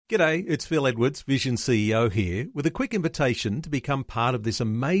G'day, it's Phil Edwards, Vision CEO here, with a quick invitation to become part of this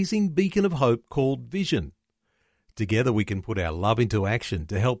amazing beacon of hope called Vision. Together we can put our love into action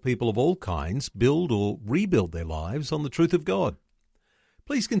to help people of all kinds build or rebuild their lives on the truth of God.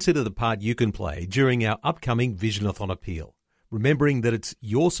 Please consider the part you can play during our upcoming Visionathon appeal, remembering that it's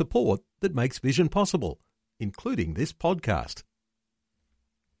your support that makes Vision possible, including this podcast.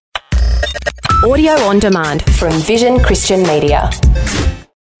 Audio on demand from Vision Christian Media.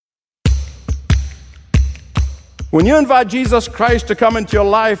 When you invite Jesus Christ to come into your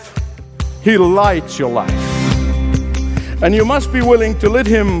life, He lights your life. And you must be willing to let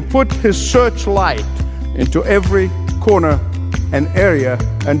Him put His searchlight into every corner and area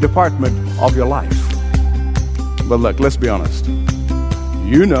and department of your life. But look, let's be honest.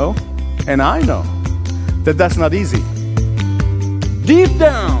 You know, and I know, that that's not easy. Deep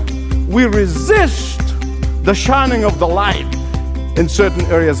down, we resist the shining of the light in certain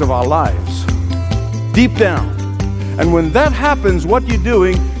areas of our lives. Deep down. And when that happens, what you're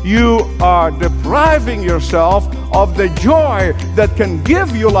doing, you are depriving yourself of the joy that can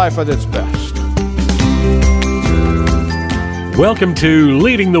give you life at its best. Welcome to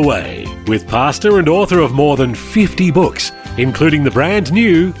Leading the Way, with pastor and author of more than 50 books, including the brand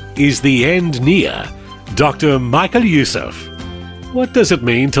new Is the End Near, Dr. Michael Youssef. What does it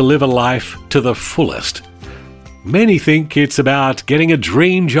mean to live a life to the fullest? Many think it's about getting a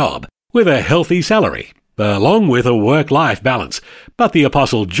dream job with a healthy salary, along with a work-life balance, but the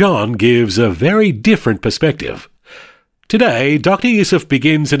Apostle John gives a very different perspective. Today, Dr. Youssef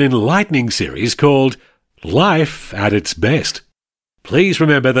begins an enlightening series called Life at Its Best. Please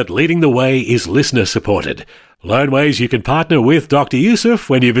remember that Leading the Way is listener-supported. Learn ways you can partner with Dr. Youssef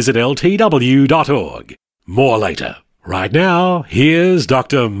when you visit ltw.org. More later. Right now, here's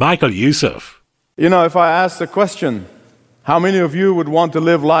Dr. Michael Youssef. You know, if I ask the question, how many of you would want to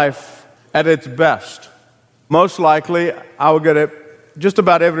live life at its best? Most likely, I will get it. Just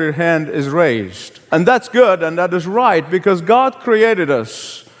about every hand is raised. And that's good and that is right, because God created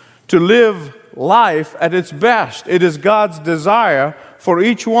us to live life at its best. It is God's desire for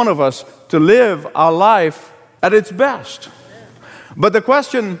each one of us to live our life at its best. But the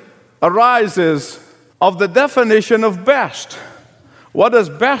question arises of the definition of best. What does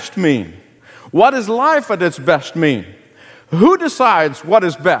best mean? What does life at its best mean? Who decides what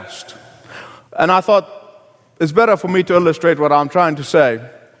is best? And I thought it's better for me to illustrate what I'm trying to say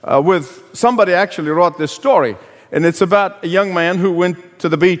with somebody actually wrote this story. And it's about a young man who went to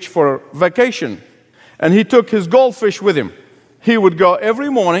the beach for vacation. And he took his goldfish with him. He would go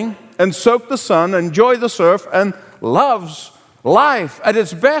every morning and soak the sun, enjoy the surf, and loves life at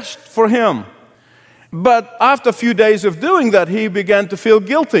its best for him. But after a few days of doing that, he began to feel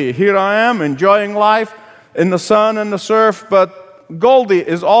guilty. Here I am enjoying life in the sun and the surf, but Goldie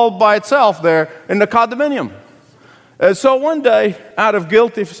is all by itself there in the condominium. So one day, out of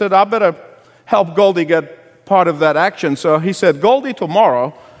guilt, he said, I better help Goldie get part of that action. So he said, Goldie,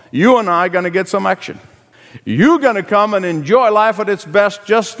 tomorrow, you and I are going to get some action. You're going to come and enjoy life at its best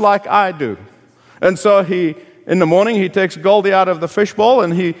just like I do. And so in the morning, he takes Goldie out of the fishbowl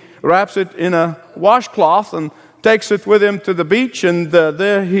and he wraps it in a washcloth and takes it with him to the beach. And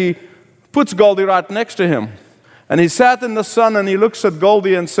there he puts Goldie right next to him. And he sat in the sun and he looks at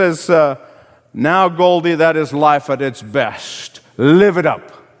Goldie and says, now, Goldie, that is life at its best. Live it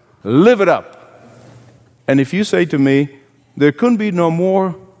up. Live it up. And if you say to me, there couldn't be no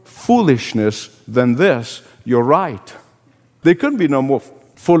more foolishness than this, you're right. There couldn't be no more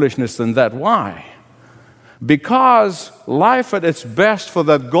foolishness than that. Why? Because life at its best for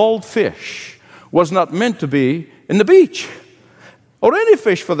that goldfish was not meant to be in the beach, or any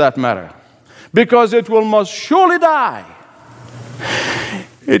fish for that matter, because it will most surely die.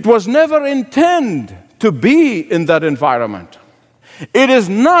 It was never intended to be in that environment. It is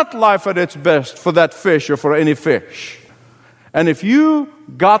not life at its best for that fish or for any fish. And if you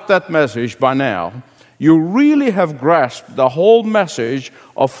got that message by now, you really have grasped the whole message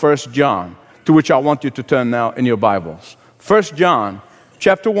of 1 John, to which I want you to turn now in your Bibles. 1 John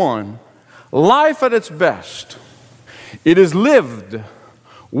chapter 1. Life at its best. It is lived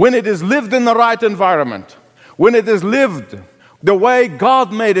when it is lived in the right environment, when it is lived the way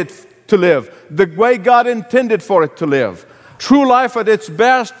God made it to live, the way God intended for it to live. True life at its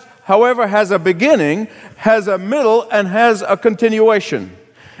best, however, has a beginning, has a middle, and has a continuation.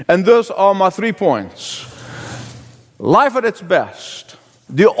 And those are my 3 points. Life at its best.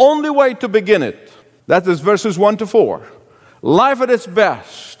 The only way to begin it, that is verses 1 to 4. Life at its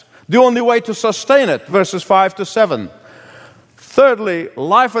best. The only way to sustain it, verses 5 to 7. Thirdly,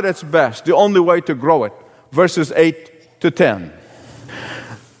 life at its best. The only way to grow it, verses 8 to 10.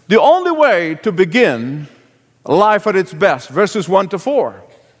 The only way to begin life at its best, verses 1 to 4.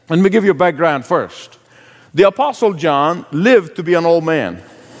 Let me give you a background first. The Apostle John lived to be an old man.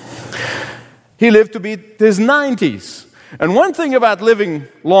 He lived to be his 90s. And one thing about living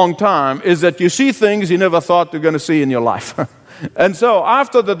long time is that you see things you never thought you were going to see in your life. And so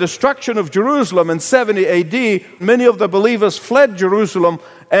after the destruction of Jerusalem in 70 AD, many of the believers fled Jerusalem,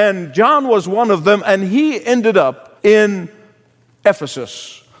 and John was one of them, and he ended up in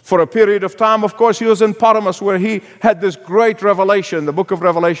Ephesus. For a period of time, of course, he was in Patmos, where he had this great revelation, the book of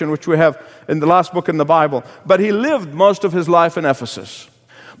Revelation, which we have in the last book in the Bible. But he lived most of his life in Ephesus.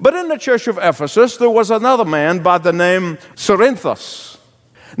 But in the church of Ephesus, there was another man by the name Cerinthus.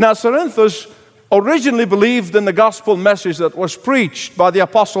 Now, Cerinthus originally believed in the gospel message that was preached by the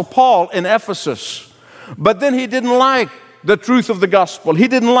Apostle Paul in Ephesus. But then he didn't like the truth of the gospel. He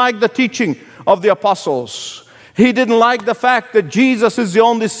didn't like the teaching of the apostles. He didn't like the fact that Jesus is the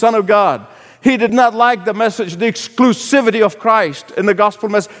only Son of God. He did not like the message, the exclusivity of Christ in the gospel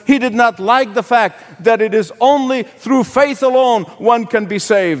message. He did not like the fact that it is only through faith alone one can be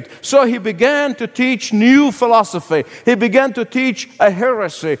saved. So he began to teach new philosophy. He began to teach a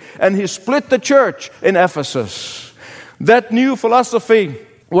heresy, and he split the church in Ephesus. That new philosophy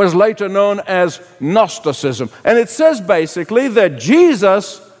was later known as Gnosticism. And it says basically that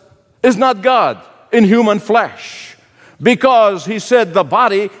Jesus is not God in human flesh, because he said the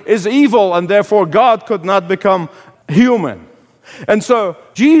body is evil and therefore God could not become human. And so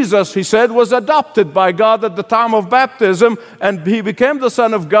Jesus, he said, was adopted by God at the time of baptism, and he became the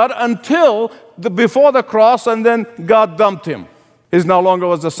Son of God until before the cross, and then God dumped him. He no longer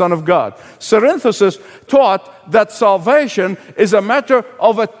was the Son of God. Cerinthus taught that salvation is a matter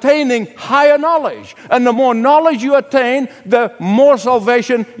of attaining higher knowledge. And the more knowledge you attain, the more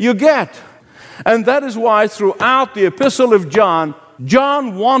salvation you get. And that is why throughout the epistle of John,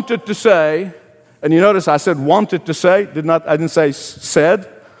 John wanted to say, and you notice I said wanted to say, I didn't say said.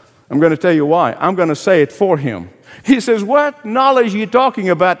 I'm going to tell you why. I'm going to say it for him. He says, what knowledge are you talking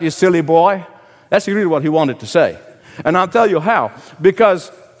about, you silly boy? That's really what he wanted to say. And I'll tell you how.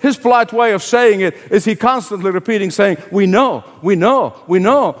 Because his polite way of saying it is he constantly repeating, saying, we know, we know, we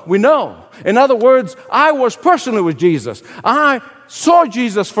know, we know. In other words, I was personally with Jesus. I saw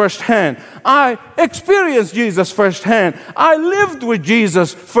Jesus firsthand. I experienced Jesus firsthand. I lived with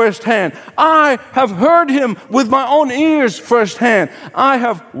Jesus firsthand. I have heard him with my own ears firsthand. I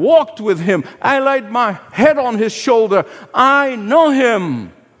have walked with him. I laid my head on his shoulder. I know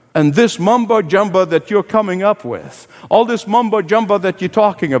him. And this mumbo-jumbo that you're coming up with, all this mumbo-jumbo that you're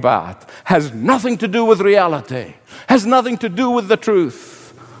talking about, has nothing to do with reality, has nothing to do with the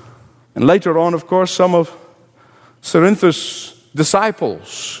truth. And later on, of course, some of Cerinthus'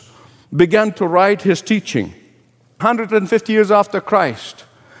 disciples began to write his teaching 150 years after Christ.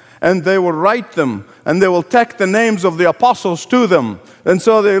 And they will write them, and they will tack the names of the apostles to them. And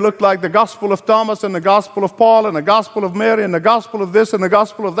so they look like the Gospel of Thomas, and the Gospel of Paul, and the Gospel of Mary, and the Gospel of this, and the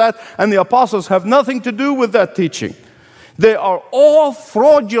Gospel of that. And the apostles have nothing to do with that teaching. They are all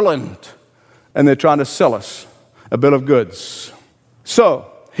fraudulent, and they're trying to sell us a bill of goods.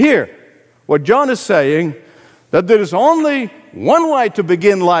 So, here, what John is saying, that there is only one way to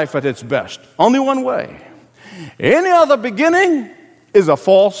begin life at its best. Only one way. Any other beginning is a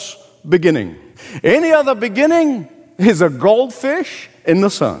false beginning. Any other beginning is a goldfish in the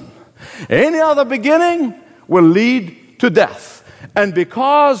sun. Any other beginning will lead to death. And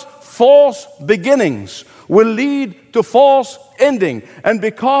because false beginnings will lead to false ending, and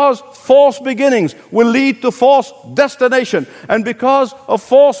because false beginnings will lead to false destination, and because a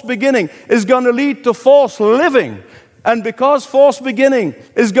false beginning is going to lead to false living, and because false beginning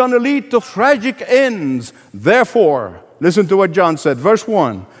is going to lead to tragic ends, therefore, listen to what John said, verse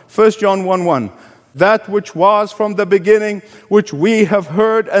 1, 1 John 1:1. That which was from the beginning, which we have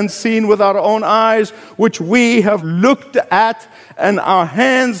heard and seen with our own eyes, which we have looked at and our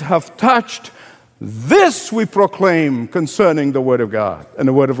hands have touched, this we proclaim concerning the Word of God and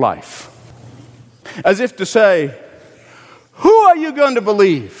the Word of life. As if to say, who are you going to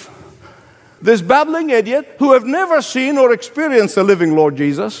believe? This babbling idiot who have never seen or experienced the living Lord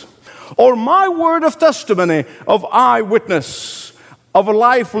Jesus? Or my word of testimony of eyewitness of a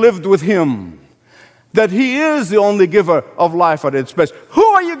life lived with him, that he is the only giver of life at its best? Who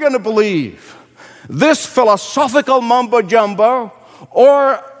are you going to believe? This philosophical mumbo-jumbo,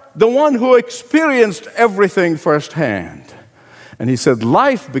 or the one who experienced everything firsthand? And he said,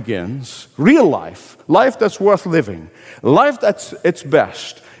 life begins, real life, life that's worth living, life that's its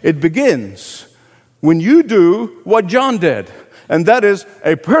best. It begins when you do what John did, and that is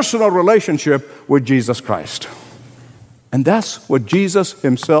a personal relationship with Jesus Christ. And that's what Jesus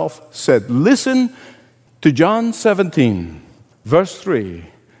himself said. Listen to John 17, verse 3,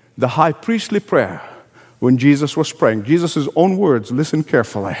 the high priestly prayer when Jesus was praying. Jesus' own words, listen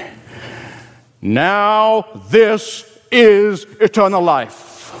carefully. Now this is eternal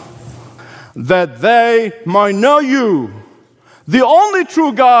life, that they might know you, the only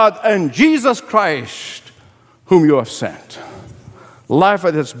true God, and Jesus Christ, whom you have sent. Life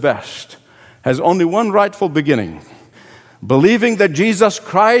at its best has only one rightful beginning: believing that Jesus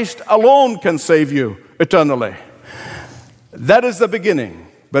Christ alone can save you eternally. That is the beginning,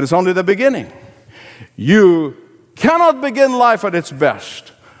 but it's only the beginning. You cannot begin life at its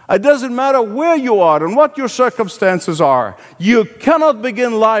best. It doesn't matter where you are and what your circumstances are. You cannot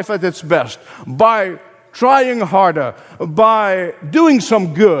begin life at its best by trying harder, by doing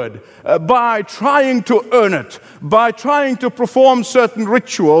some good, by trying to earn it, by trying to perform certain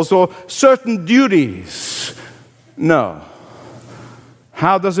rituals or certain duties. No.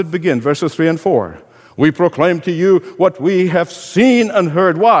 How does it begin? Verses 3 and 4. We proclaim to you what we have seen and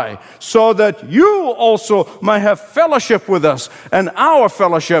heard. Why? So that you also might have fellowship with us. And our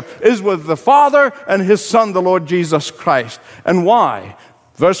fellowship is with the Father and His Son, the Lord Jesus Christ. And why?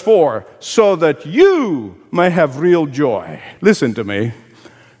 Verse 4, so that you may have real joy. Listen to me.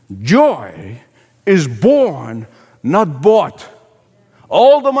 Joy is born, not bought.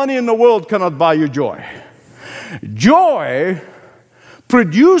 All the money in the world cannot buy you joy. Joy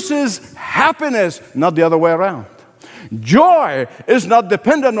produces happiness, not the other way around. Joy is not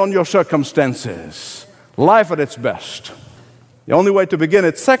dependent on your circumstances. Life at its best. The only way to begin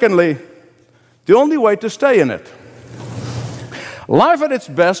it. Secondly, the only way to stay in it. Life at its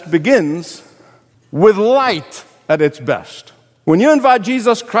best begins with light at its best. When you invite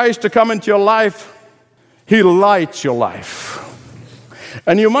Jesus Christ to come into your life, He lights your life.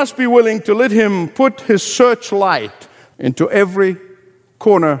 And you must be willing to let Him put His searchlight into every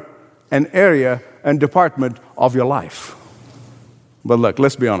corner and area and department of your life. But look,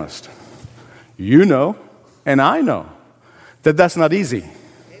 let's be honest. You know, and I know, that that's not easy.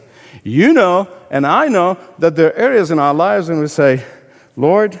 You know, and I know that there are areas in our lives and we say,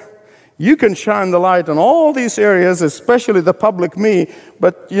 Lord, you can shine the light on all these areas, especially the public me,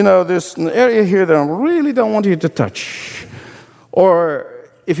 but you know, there's an area here that I really don't want you to touch. Or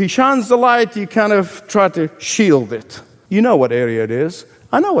if He shines the light, you kind of try to shield it. You know what area it is.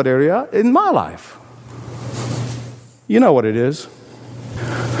 I know what area in my life. You know what it is.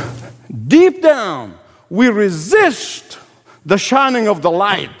 Deep down, we resist the shining of the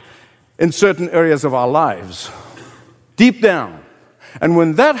light in certain areas of our lives. Deep down. And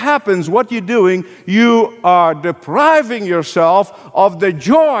when that happens, what you're doing, you are depriving yourself of the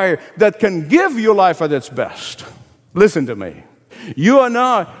joy that can give you life at its best. Listen to me. You and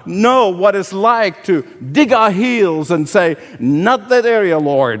I know what it's like to dig our heels and say, not that area,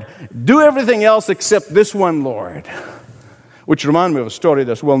 Lord. Do everything else except this one, Lord. Which reminds me of a story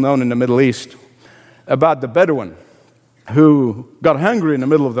that's well known in the Middle East about the Bedouin who got hungry in the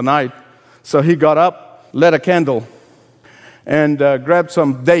middle of the night. So he got up, lit a candle, and grabbed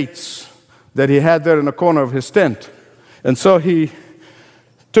some dates that he had there in the corner of his tent. And so he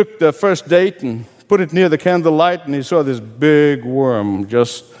took the first date and put it near the candlelight, and he saw this big worm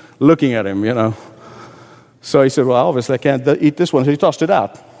just looking at him, you know. So he said, well, obviously I can't eat this one. So he tossed it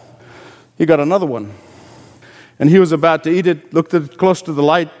out. He got another one. And he was about to eat it, looked at it close to the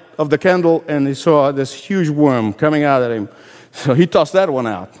light of the candle, and he saw this huge worm coming out at him. So he tossed that one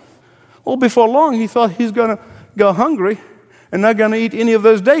out. Well, before long, he thought he's going to go hungry and not going to eat any of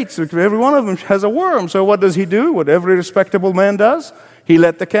those dates. Every one of them has a worm. So what does he do? What every respectable man does? He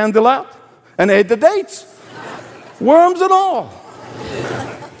let the candle out and ate the dates. Worms and all.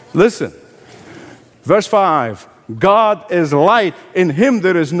 Listen. Verse 5. God is light. In Him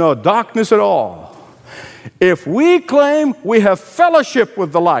there is no darkness at all. If we claim we have fellowship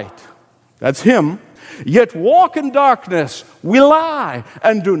with the light, that's Him, yet walk in darkness, we lie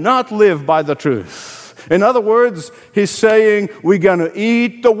and do not live by the truth. In other words, He's saying we're going to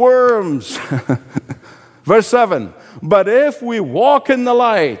eat the worms. Verse 7, but if we walk in the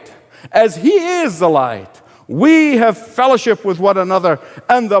light, as He is the light, we have fellowship with one another,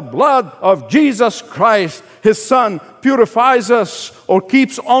 and the blood of Jesus Christ, His Son, purifies us, or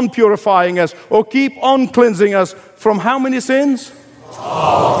keeps on purifying us, or keep on cleansing us from how many sins?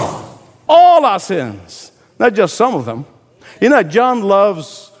 All our sins, not just some of them. You know, John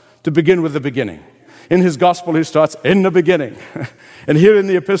loves to begin with the beginning. In his gospel, he starts, in the beginning. And here in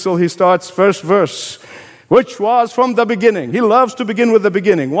the epistle, he starts first verse, which was from the beginning. He loves to begin with the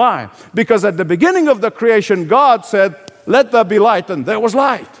beginning. Why? Because at the beginning of the creation, God said, let there be light, and there was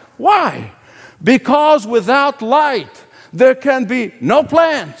light. Why? Because without light, There can be no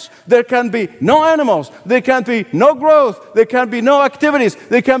plants. There can be no animals. There can be no growth. There can be no activities.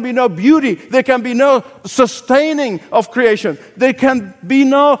 There can be no beauty. There can be no sustaining of creation. There can be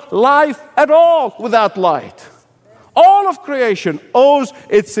no life at all without light. All of creation owes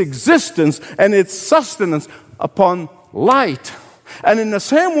its existence and its sustenance upon light. And in the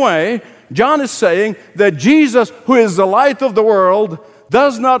same way, John is saying that Jesus, who is the light of the world,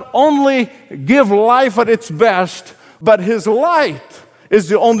 does not only give life at its best, but his light is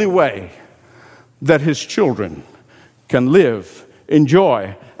the only way that his children can live in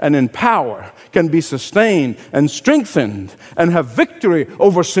joy and in power, can be sustained and strengthened, and have victory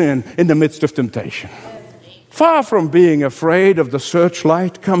over sin in the midst of temptation. Far from being afraid of the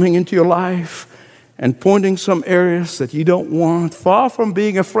searchlight coming into your life and pointing some areas that you don't want, far from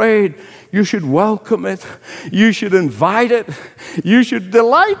being afraid, you should welcome it. You should invite it. You should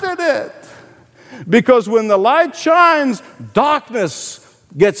delight in it. Because when the light shines, darkness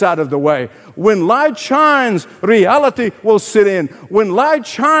gets out of the way. When light shines, reality will sit in. When light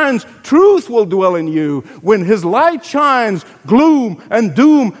shines, truth will dwell in you. When his light shines, gloom and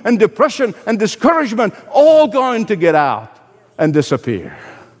doom and depression and discouragement all going to get out and disappear.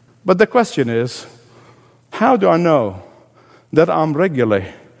 But the question is, how do I know that I'm regularly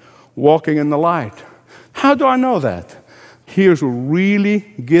walking in the light? How do I know that? Here's what really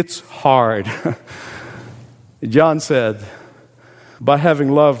gets hard. John said, by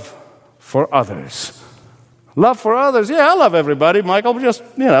having love for others. Love for others? Yeah, I love everybody, Michael. Just,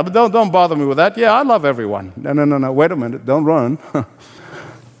 but don't bother me with that. Yeah, I love everyone. No. Wait a minute. Don't run.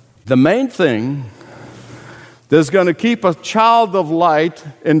 The main thing that's going to keep a child of light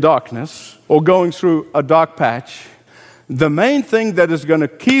in darkness or going through a dark patch, the main thing that is going to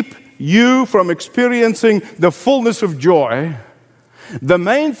keep you from experiencing the fullness of joy, the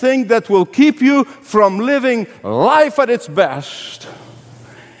main thing that will keep you from living life at its best,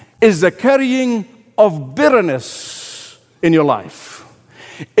 is the carrying of bitterness in your life,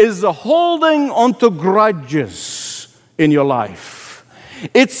 is the holding onto grudges in your life.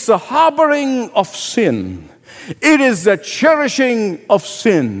 It's the harboring of sin. It is the cherishing of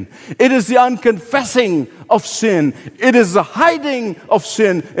sin. It is the unconfessing of sin. It is the hiding of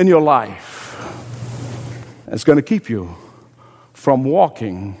sin in your life. It's going to keep you from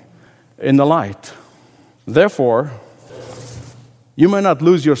walking in the light. Therefore, you may not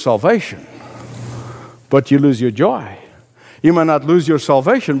lose your salvation, but you lose your joy. You may not lose your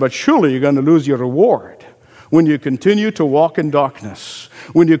salvation, but surely you're going to lose your reward when you continue to walk in darkness,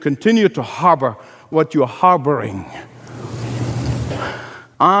 when you continue to harbor what you're harboring.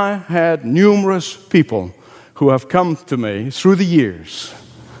 I had numerous people who have come to me through the years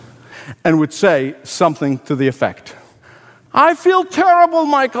and would say something to the effect, I feel terrible,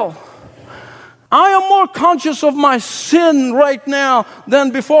 Michael. I am more conscious of my sin right now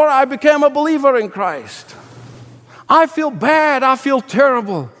than before I became a believer in Christ. I feel bad. I feel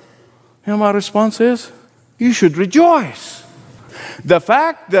terrible. And my response is, you should rejoice. The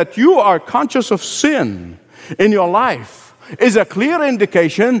fact that you are conscious of sin in your life is a clear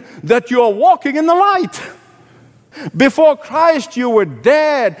indication that you are walking in the light. Before Christ, you were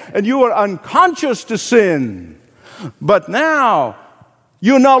dead and you were unconscious to sin. But now,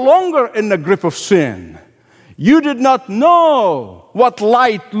 you're no longer in the grip of sin. You did not know what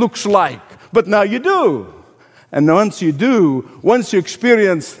light looks like, but now you do. And once you do, once you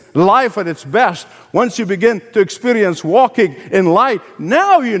experience life at its best, once you begin to experience walking in light,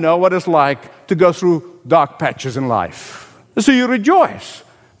 now you know what it's like to go through dark patches in life. So you rejoice,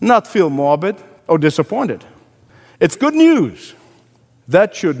 not feel morbid or disappointed. It's good news.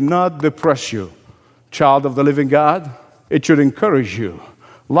 That should not depress you, child of the living God. It should encourage you.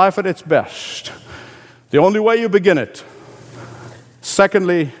 Life at its best. The only way you begin it.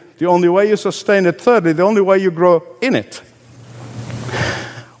 Secondly, the only way you sustain it. Thirdly, the only way you grow in it.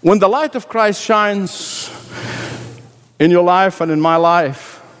 When the light of Christ shines in your life and in my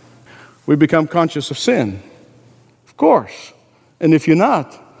life, we become conscious of sin. Of course. And if you're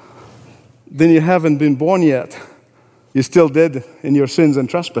not, then you haven't been born yet. You're still dead in your sins and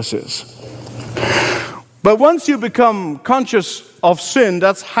trespasses. But once you become conscious of sin,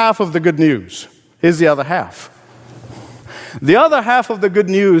 that's half of the good news. Here's the other half. The other half of the good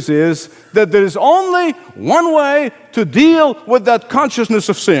news is that there is only one way to deal with that consciousness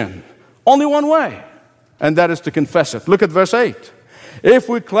of sin. Only one way. And that is to confess it. Look at verse 8. If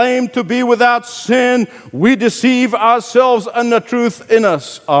we claim to be without sin, we deceive ourselves and the truth in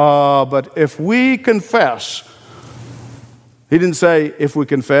us. But if we confess, he didn't say if we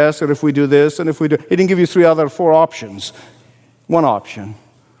confess or if we do this and if we do. He didn't give you four options. One option.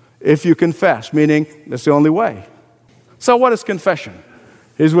 If you confess, meaning that's the only way. So what is confession?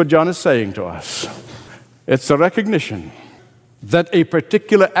 Here's what John is saying to us. It's a recognition that a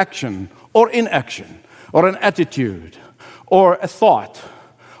particular action or inaction or an attitude or a thought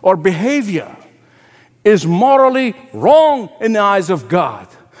or behavior is morally wrong in the eyes of God,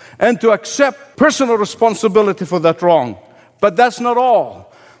 and to accept personal responsibility for that wrong. But that's not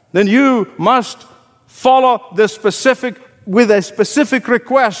all. Then you must follow with a specific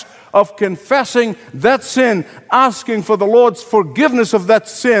request of confessing that sin, asking for the Lord's forgiveness of that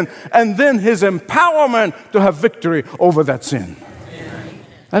sin, and then His empowerment to have victory over that sin.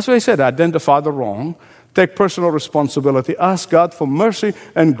 That's what He said. Identify the wrong, take personal responsibility, ask God for mercy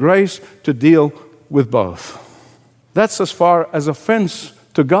and grace to deal with both. That's as far as offense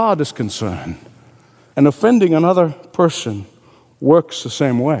to God is concerned. And offending another person works the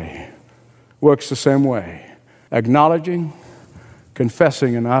same way. Acknowledging,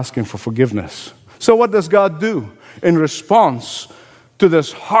 confessing, and asking for forgiveness. So what does God do in response to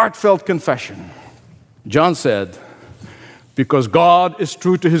this heartfelt confession? John said, because God is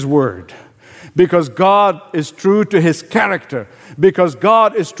true to His word, because God is true to His character, because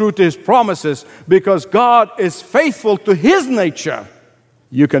God is true to His promises, because God is faithful to His nature,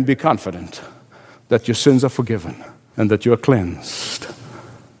 you can be confident that your sins are forgiven and that you are cleansed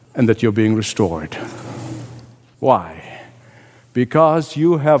and that you're being restored. Why? Because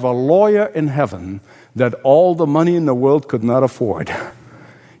you have a lawyer in heaven that all the money in the world could not afford.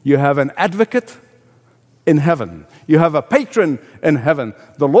 You have an advocate in heaven. You have a patron in heaven.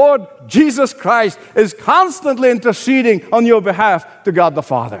 The Lord Jesus Christ is constantly interceding on your behalf to God the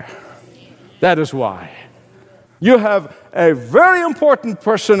Father. That is why. You have a very important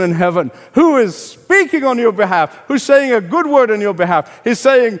person in heaven who is speaking on your behalf, who's saying a good word on your behalf. He's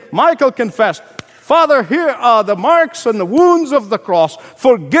saying, Michael confessed, Father, here are the marks and the wounds of the cross.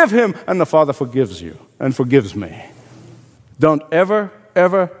 Forgive him. And the Father forgives you and forgives me. Don't ever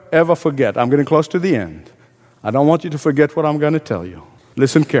forget. I'm getting close to the end. I don't want you to forget what I'm going to tell you.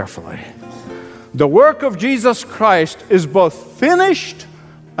 Listen carefully. The work of Jesus Christ is both finished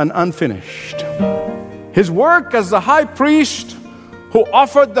and unfinished. His work as the high priest who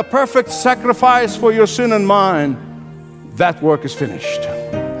offered the perfect sacrifice for your sin and mine, that work is finished.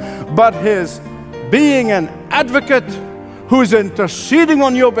 But His being an advocate who is interceding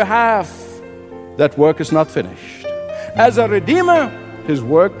on your behalf, that work is not finished. As a redeemer, His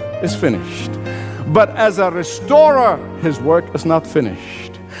work is finished. But as a restorer, His work is not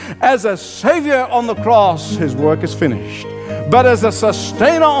finished. As a savior on the cross, His work is finished. But as a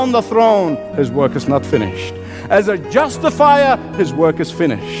sustainer on the throne, His work is not finished. As a justifier, His work is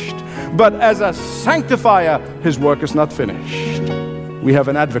finished. But as a sanctifier, His work is not finished. We have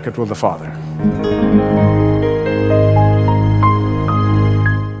an advocate with the Father.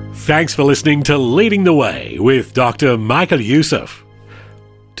 Thanks for listening to Leading the Way with Dr. Michael Youssef.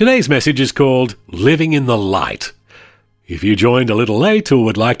 Today's message is called Living in the Light. If you joined a little late or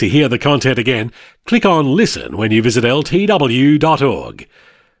would like to hear the content again, click on Listen when you visit ltw.org.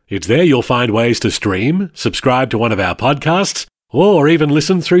 It's there you'll find ways to stream, subscribe to one of our podcasts, or even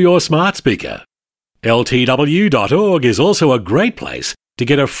listen through your smart speaker. ltw.org is also a great place to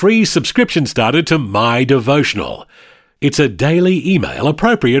get a free subscription started to My Devotional. It's a daily email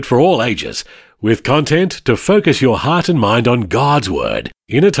appropriate for all ages, with content to focus your heart and mind on God's Word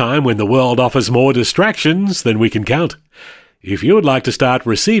in a time when the world offers more distractions than we can count. If you would like to start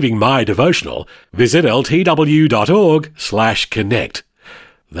receiving My Devotional, visit ltw.org/connect.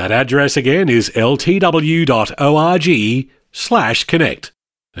 That address again is ltw.org/connect.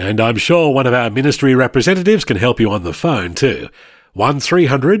 And I'm sure one of our ministry representatives can help you on the phone too.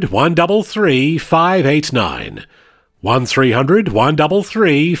 1300-133-589.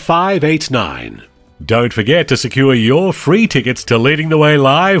 1300-133-589. Don't forget to secure your free tickets to Leading the Way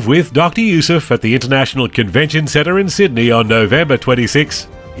Live with Dr. Youssef at the International Convention Centre in Sydney on November 26.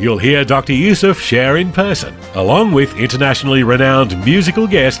 You'll hear Dr. Youssef share in person, along with internationally renowned musical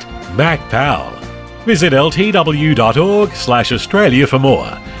guest Mac Powell. Visit ltw.org/Australia for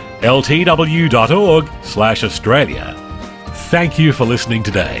more. ltw.org/Australia. Thank you for listening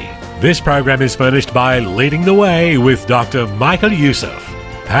today. This program is furnished by Leading the Way with Dr. Michael Youssef,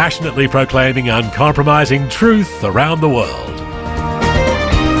 passionately proclaiming uncompromising truth around the world.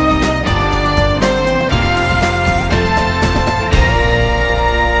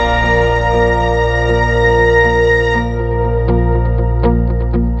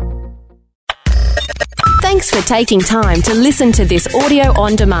 Thanks for taking time to listen to this audio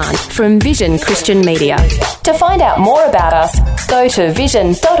on demand from Vision Christian Media. To find out more about us, go to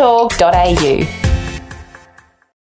vision.org.au.